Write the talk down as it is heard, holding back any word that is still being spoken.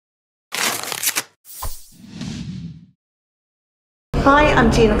Hi,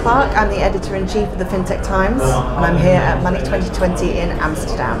 I'm Gina Clarke. I'm the editor-in-chief of the Fintech Times, and I'm here at Money 2020 in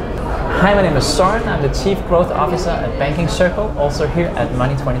Amsterdam. Hi, my name is Søren. I'm the Chief Growth Officer at Banking Circle, also here at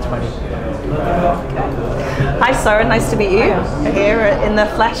Money 2020. Hi Søren, nice to meet you here in the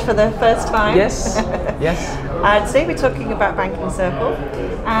flesh for the first time. Yes, yes. Today we're talking about Banking Circle,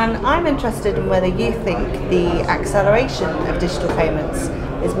 and I'm interested in whether you think the acceleration of digital payments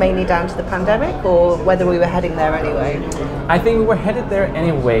is mainly down to the pandemic, or whether we were heading there anyway. I think we were headed there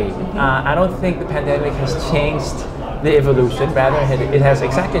anyway. I don't think the pandemic has changed the evolution. Rather, it has,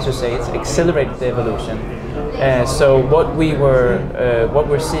 exactly as you say, it's accelerated the evolution. So what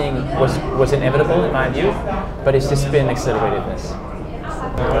we're seeing was inevitable in my view, but it's just been accelerated this.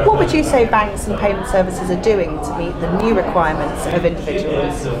 What would you say banks and payment services are doing to meet the new requirements of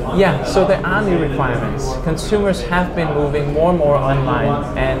individuals? Yeah, so there are new requirements. Consumers have been moving more and more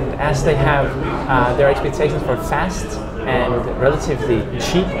online, and as they have their expectations for fast and relatively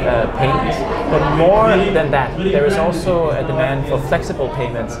cheap payments. But more than that, there is also a demand for flexible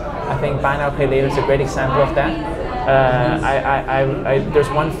payments. I think buy now, pay later is a great example of that. There's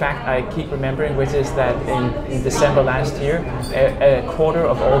one fact I keep remembering, which is that in December last year, a quarter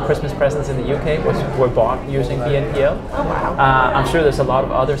of all Christmas presents in the UK were bought using BNPL. Oh wow! I'm sure there's a lot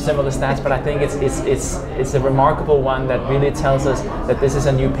of other similar stats, but I think it's a remarkable one that really tells us that this is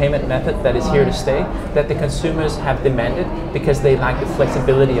a new payment method that is here to stay, that the consumers have demanded because they like the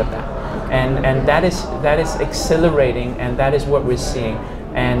flexibility of that, and that is accelerating, and that is what we're seeing.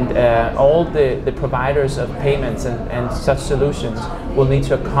 And all the providers of payments and such solutions will need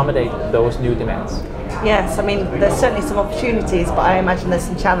to accommodate those new demands. Yes, I mean, there's certainly some opportunities, but I imagine there's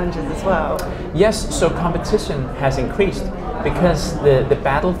some challenges as well. Yes, so competition has increased because the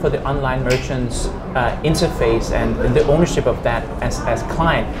battle for the online merchants interface and the ownership of that as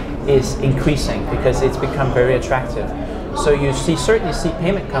client is increasing because it's become very attractive. So you certainly see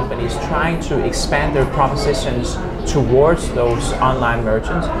payment companies trying to expand their propositions towards those online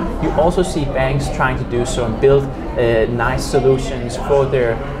merchants. You also see banks trying to do so and build nice solutions for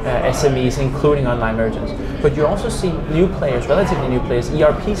their SMEs, including online merchants. But you also see new players, relatively new players.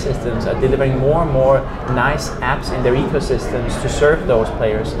 ERP systems are delivering more and more nice apps in their ecosystems to serve those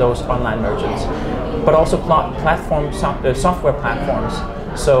players, those online merchants. But also software platforms.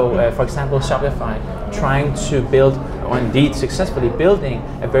 So, for example, Shopify trying to build, or indeed successfully building,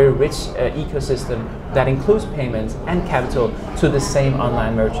 a very rich ecosystem that includes payments and capital to the same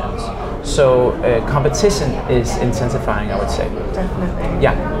online merchants. So competition is intensifying, I would say. Definitely.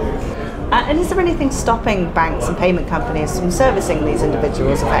 Yeah. And is there anything stopping banks and payment companies from servicing these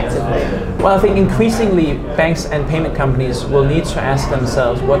individuals effectively? Well, I think increasingly banks and payment companies will need to ask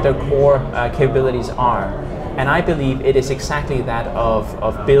themselves what their core capabilities are. And I believe it is exactly that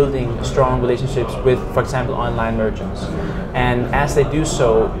of building strong relationships with, for example, online merchants. And as they do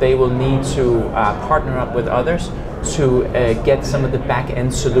so, they will need to partner up with others to get some of the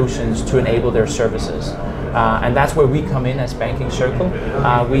back-end solutions to enable their services. And that's where we come in as Banking Circle.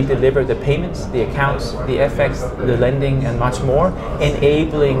 We deliver the payments, the accounts, the FX, the lending, and much more,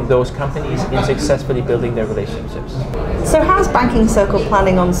 enabling those companies in successfully building their relationships. So how's Banking Circle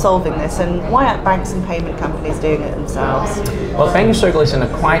planning on solving this, and why aren't banks and payment companies doing it themselves? Well, Banking Circle is in a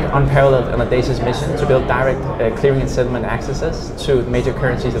quite unparalleled and audacious mission to build direct clearing and settlement accesses to major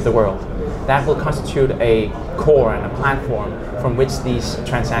currencies of the world. That will constitute a core and a platform from which these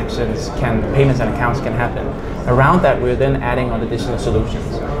transactions payments and accounts can happen. Around that, we're then adding on additional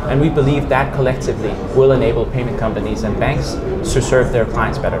solutions. And we believe that collectively will enable payment companies and banks to serve their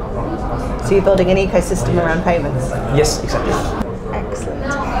clients better. So you're building an ecosystem around payments? Yes, exactly. Excellent.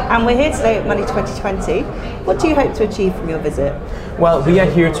 And we're here today at Money 2020. What do you hope to achieve from your visit? Well, we are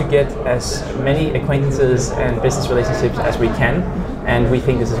here to get as many acquaintances and business relationships as we can, and we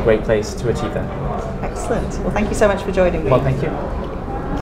think this is a great place to achieve that. Excellent. Well, thank you so much for joining me. Well, thank you.